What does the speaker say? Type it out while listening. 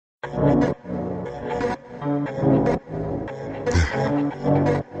Alright,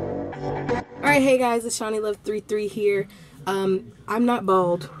 hey guys, it's Shawnee Love 33 here. I'm not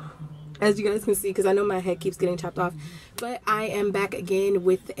bald, as you guys can see, because I know my head keeps getting chopped off. But I am back again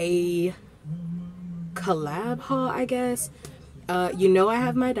with a collab haul, I guess. You know I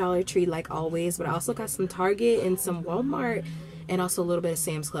have my Dollar Tree like always, but I also got some Target and some Walmart and also a little bit of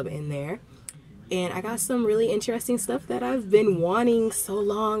Sam's Club in there. And I got some really interesting stuff that I've been wanting so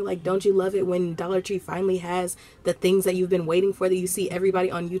long. Like, don't you love it when Dollar Tree finally has the things that you've been waiting for that you see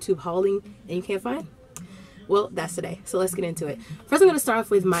everybody on YouTube hauling and you can't find? Well, that's today. So let's get into it. First, I'm going to start off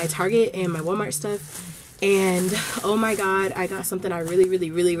with my Target and my Walmart stuff. And oh my god, I got something I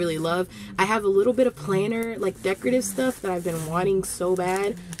really love. I have a little bit of planner, like decorative stuff that I've been wanting so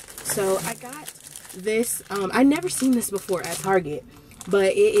bad. So I got this. I'd never seen this before at Target.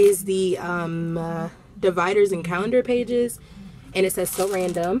 But it is the dividers and calendar pages, and it says So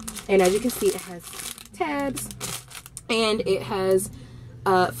Random. And as you can see, it has tabs, and it has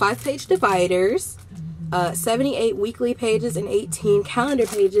 5-page dividers, 78 weekly pages, and 18 calendar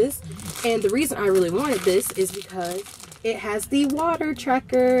pages. And the reason I really wanted this is because it has the water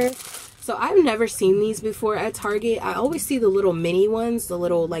tracker. So I've never seen these before at Target. I always see the little mini ones, the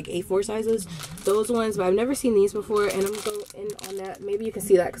little like A4 sizes, those ones, but I've never seen these before. And I'm going in on that. Maybe you can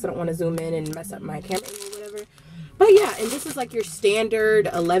see that because I don't want to zoom in and mess up my camera or whatever. But yeah, and this is like your standard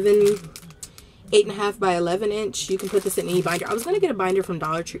 8.5 by 11 inch. You can put this in any binder. I was going to get a binder from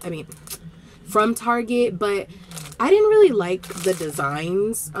from Target, but I didn't really like the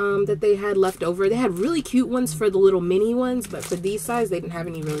designs that they had left over. They had really cute ones for the little mini ones, but for these size, they didn't have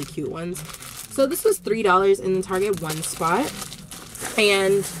any really cute ones. So this was $3 in the Target one spot.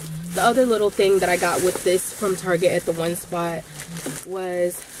 And the other little thing that I got with this from Target at the one spot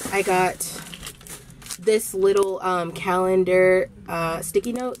was I got this little calendar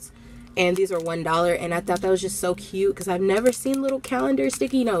sticky notes. And these are $1. And I thought that was just so cute because I've never seen little calendar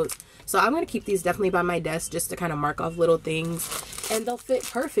sticky notes. So I'm going to keep these definitely by my desk just to kind of mark off little things. And they'll fit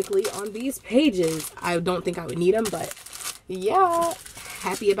perfectly on these pages. I don't think I would need them, but yeah,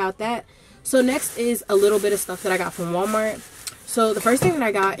 happy about that. So next is a little bit of stuff that I got from Walmart. So the first thing that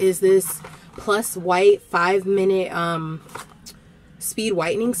I got is this Plus White 5-minute speed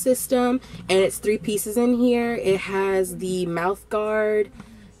whitening system. And it's 3 pieces in here. It has the mouth guard,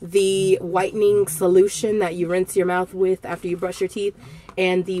 the whitening solution that you rinse your mouth with after you brush your teeth,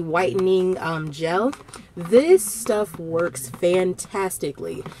 and the whitening gel. This stuff works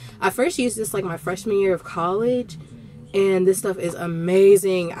fantastically. I first used this like my freshman year of college, and this stuff is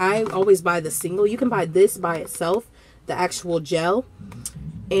amazing. I always buy the single. You can buy this by itself, the actual gel,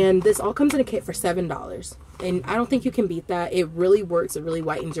 and this all comes in a kit for $7. And I don't think you can beat that. It really works. It really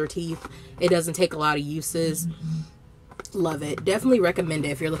whitens your teeth. It doesn't take a lot of uses. Love it. Definitely recommend it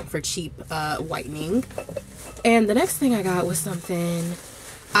if you're looking for cheap whitening. And the next thing I got was something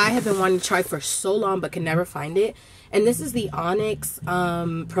I have been wanting to try for so long but can never find it. And this is the Onyx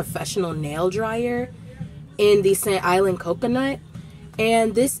Professional Nail Dryer in the St. Island Coconut.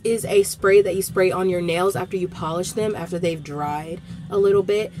 And this is a spray that you spray on your nails after you polish them, after they've dried a little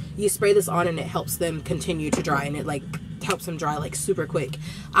bit. You spray this on and it helps them continue to dry, and it like helps them dry like super quick.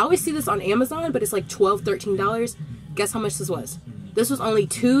 I always see this on Amazon, but it's like $12, $13. Guess how much this was? This was only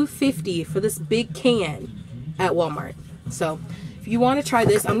 $2.50 for this big can at Walmart. So if you want to try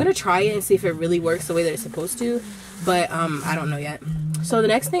this, I'm going to try it and see if it really works the way that it's supposed to. But I don't know yet. So the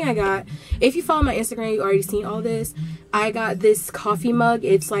next thing I got, if you follow my Instagram, you already seen all this. I got this coffee mug.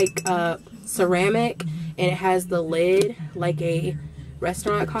 It's like ceramic, and it has the lid like a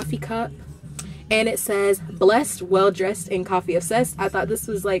restaurant coffee cup. And it says, blessed, well-dressed, and coffee obsessed. I thought this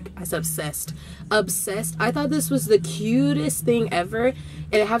was like, I said obsessed. Obsessed. I thought this was the cutest thing ever.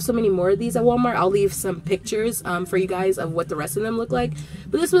 And I have so many more of these at Walmart. I'll leave some pictures for you guys of what the rest of them look like.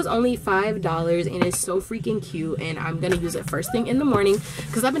 But this was only $5, and it's so freaking cute. And I'm going to use it first thing in the morning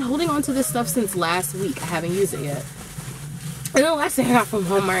because I've been holding on to this stuff since last week. I haven't used it yet. And the last thing I got from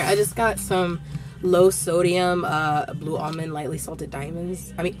Walmart, I just got some low sodium blue almond lightly salted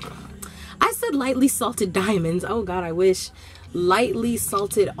diamonds. I said lightly salted diamonds. Oh god, I wish. Lightly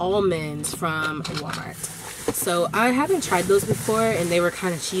salted almonds from Walmart. So I haven't tried those before, and they were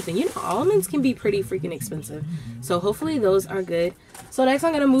kind of cheap. And you know, almonds can be pretty freaking expensive. So hopefully those are good. So next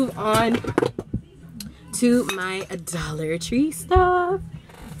I'm going to move on to my Dollar Tree stuff.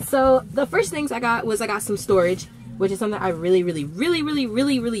 So the first things I got was I got some storage, which is something I've really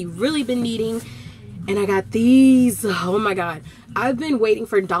been needing. And I got these. Oh my god. I've been waiting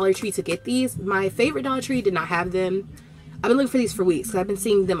for Dollar Tree to get these. My favorite Dollar Tree did not have them. I've been looking for these for weeks because I've been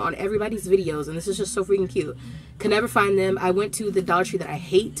seeing them on everybody's videos, and this is just so freaking cute. Could never find them. I went to the Dollar Tree that I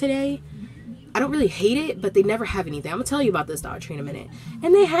hate today. I don't really hate it, but they never have anything. I'm gonna tell you about this Dollar Tree in a minute.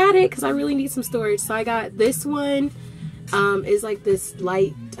 And they had it because I really need some storage. So I got this one. Is like this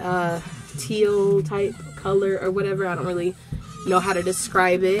light teal type color or whatever. I don't really know how to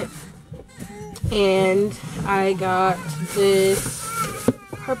describe it. And I got this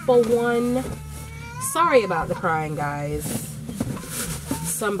purple one. Sorry about the crying, guys.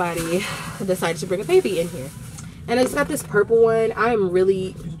 Somebody decided to bring a baby in here. And I just got this purple one. I'm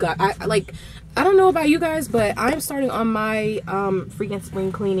really I don't know about you guys, but I'm starting on my freaking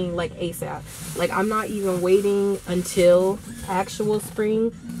spring cleaning like ASAP. Like, I'm not even waiting until actual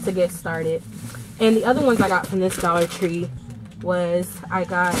spring to get started. And the other ones I got from this Dollar Tree was, I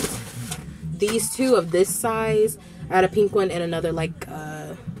got these two of this size. I had a pink one and another like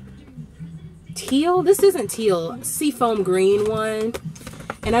teal. This isn't teal, seafoam green one.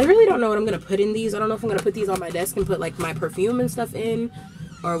 And I really don't know what I'm gonna put in these. I don't know if I'm gonna put these on my desk and put like my perfume and stuff in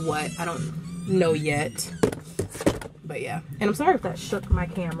or what. I don't know yet. But yeah. And I'm sorry if that shook my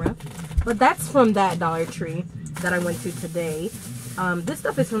camera. But that's from that Dollar Tree that I went to today. This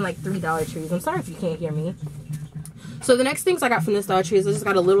stuff is from like 3 Dollar Trees. I'm sorry if you can't hear me. So the next things I got from this Dollar Tree is I just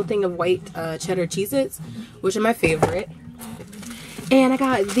got a little thing of white cheddar Cheez-Its, which are my favorite. And I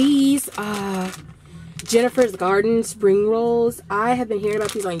got these Jennifer's Garden spring rolls. I have been hearing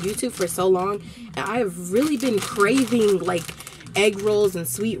about these on YouTube for so long, and I have really been craving like egg rolls and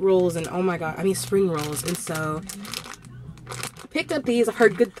sweet rolls and oh my god, I mean spring rolls. And so I picked up these. I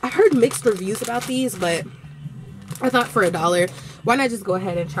heard mixed reviews about these, but I thought for $1, why not just go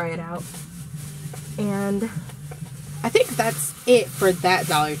ahead and try it out? And I think that's it for that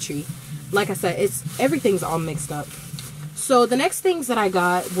Dollar Tree. Like I said, everything's all mixed up. So the next things that I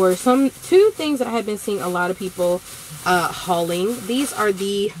got were two things that I had been seeing a lot of people hauling. These are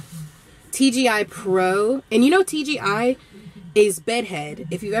the TGI Pro. And you know TGI is Bedhead.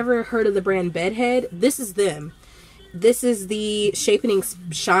 If you've ever heard of the brand Bedhead, this is them. This is the Shapening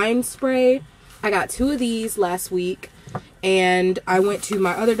Shine Spray. I got 2 of these last week. And I went to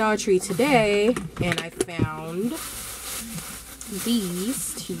my other Dollar Tree today and I found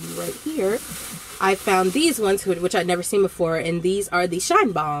these two right here. I found these ones, which I'd never seen before, and these are the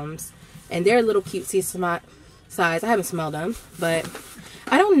Shine Bombs. And they're a little cutesy size. I haven't smelled them, but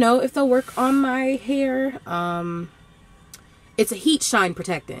I don't know if they'll work on my hair. It's a heat shine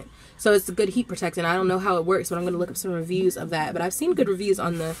protectant. So it's a good heat protectant. I don't know how it works, but I'm going to look up some reviews of that. But I've seen good reviews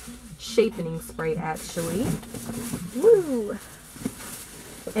on the Shapening Spray, actually. Woo!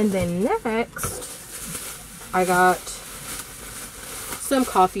 And then next, I got some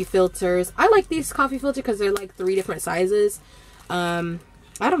coffee filters. I like these coffee filters because they're like 3 different sizes. I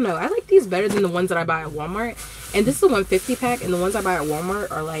don't know. I like these better than the ones that I buy at Walmart. And this is a 150 pack, and the ones I buy at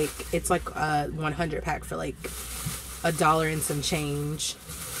Walmart are like, it's like a 100 pack for like $1 and some change.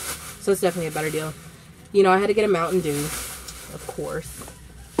 So it's definitely a better deal. You know, I had to get a Mountain Dew, of course.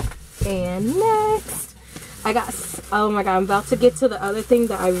 And next, I got, oh my god, I'm about to get to the other thing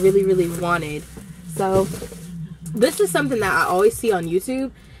that I really, really wanted. So this is something that I always see on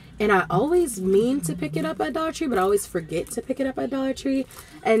YouTube, and I always mean to pick it up at Dollar Tree, but I always forget to pick it up at Dollar Tree.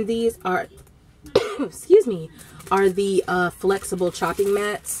 And these are, excuse me, are the flexible chopping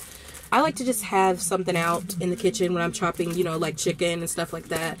mats. I like to just have something out in the kitchen when I'm chopping, you know, like chicken and stuff like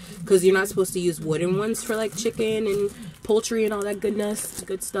that. Because you're not supposed to use wooden ones for like chicken and poultry and all that goodness,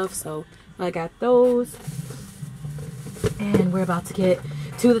 good stuff. So I got those. And we're about to get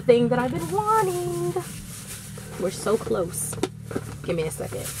to the thing that I've been wanting. We're so close. Give me a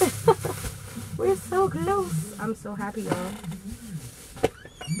second. We're so close. I'm so happy, y'all.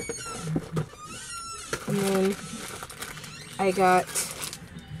 And then I got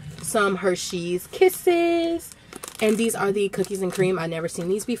some Hershey's Kisses, and these are the cookies and cream. I've never seen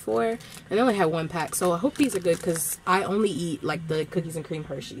these before, and they only have 1 pack, so I hope these are good because I only eat like the cookies and cream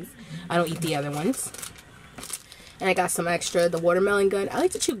Hershey's. I don't eat the other ones. And I got some extra, the watermelon gun. I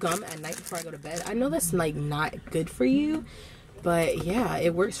like to chew gum at night before I go to bed. I know that's like not good for you, but yeah,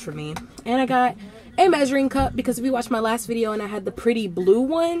 it works for me. And I got a measuring cup because if you watched my last video and I had the pretty blue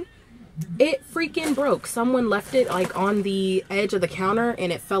one, it freaking broke. Someone left it like on the edge of the counter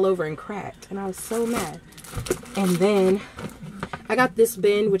and it fell over and cracked, and I was so mad. And then I got this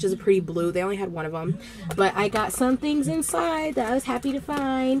bin, which is a pretty blue. They only had 1 of them, but I got some things inside that I was happy to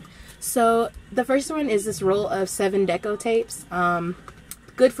find. So the first one is this roll of 7 deco tapes.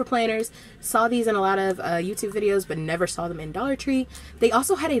 Good for planners. Saw these in a lot of YouTube videos, but never saw them in Dollar Tree. They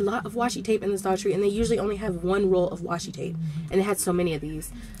also had a lot of washi tape in this Dollar Tree, and they usually only have 1 roll of washi tape, and they had so many of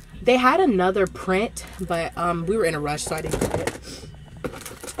these. They had another print, but we were in a rush, so I didn't get it.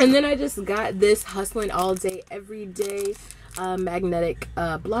 And then I just got this Hustling All Day Every Day magnetic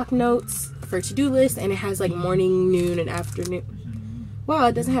block notes for to-do list, and it has like morning, noon, and afternoon. Wow,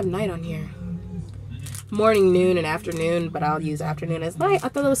 it doesn't have night on here. Morning, noon, and afternoon, but I'll use afternoon as night. I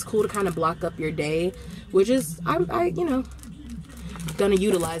thought it was cool to kind of block up your day, which is I you know, gonna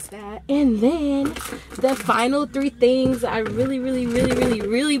utilize that. And then the final 3 things I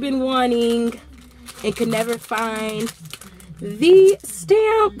really been wanting and could never find. The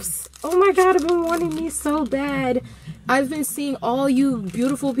stamps. Oh my god, I've been wanting these so bad. I've been seeing all you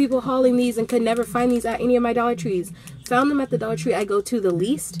beautiful people hauling these and could never find these at any of my Dollar Trees. Found them at the Dollar Tree I go to the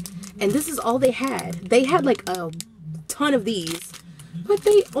least, and this is all they had. They had like a ton of these, but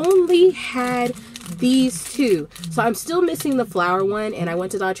they only had these 2. So I'm still missing the flower one, and I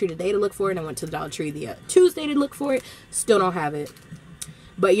went to Dollar Tree today to look for it, and I went to the Dollar Tree the Tuesday to look for it. Still don't have it.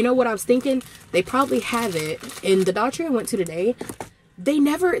 But you know what I was thinking? They probably have it in the Dollar Tree I went to today. They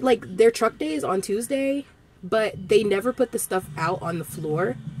never, like, their truck day is on Tuesday, but they never put the stuff out on the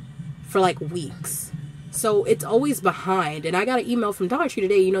floor for like weeks. So it's always behind. And I got an email from Dollar Tree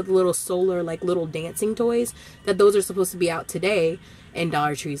today, you know, the little solar, like, little dancing toys, that those are supposed to be out today. And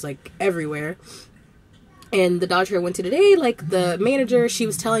Dollar Tree's like everywhere. And the Dollar Tree I went to today, like, the manager, she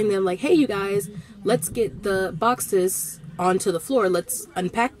was telling them, like, hey, you guys, let's get the boxes onto the floor, let's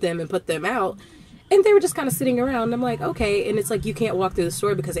unpack them and put them out. And they were just kind of sitting around. I'm like, okay. And it's like, you can't walk through the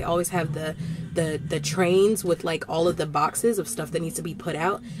store because they always have the trains with like all of the boxes of stuff that needs to be put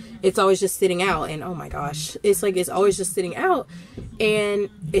out. It's always just sitting out, and oh my gosh, it's like, it's always just sitting out, and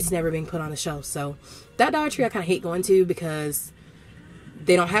it's never being put on the shelf. So that Dollar Tree I kind of hate going to because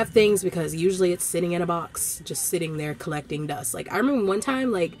they don't have things, because usually it's sitting in a box, just sitting there collecting dust. Like, I remember one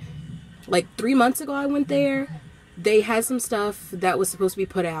time, like 3 months ago I went there. They had some stuff that was supposed to be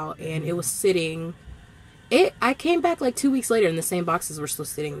put out, and it was sitting. I came back like 2 weeks later, and the same boxes were still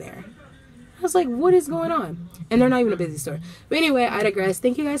sitting there. I was like, what is going on? And they're not even a busy store. But anyway, I digress.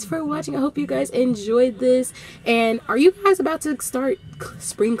 Thank you guys for watching. I hope you guys enjoyed this. And are you guys about to start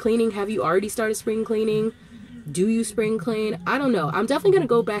spring cleaning? Have you already started spring cleaning? Do you spring clean? I don't know. I'm definitely going to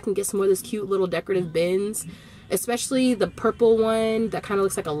go back and get some more of those cute little decorative bins, especially the purple one that kind of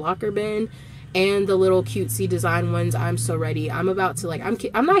looks like a locker bin, and the little cutesy design ones. I'm so ready. I'm about to, like,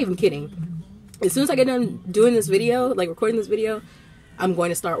 I'm not even kidding. As soon as I get done doing this video, like recording this video, I'm going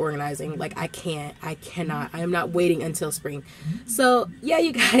to start organizing. Like, I cannot. I am not waiting until spring. So yeah,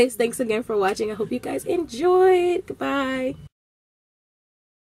 you guys, thanks again for watching. I hope you guys enjoyed. Goodbye.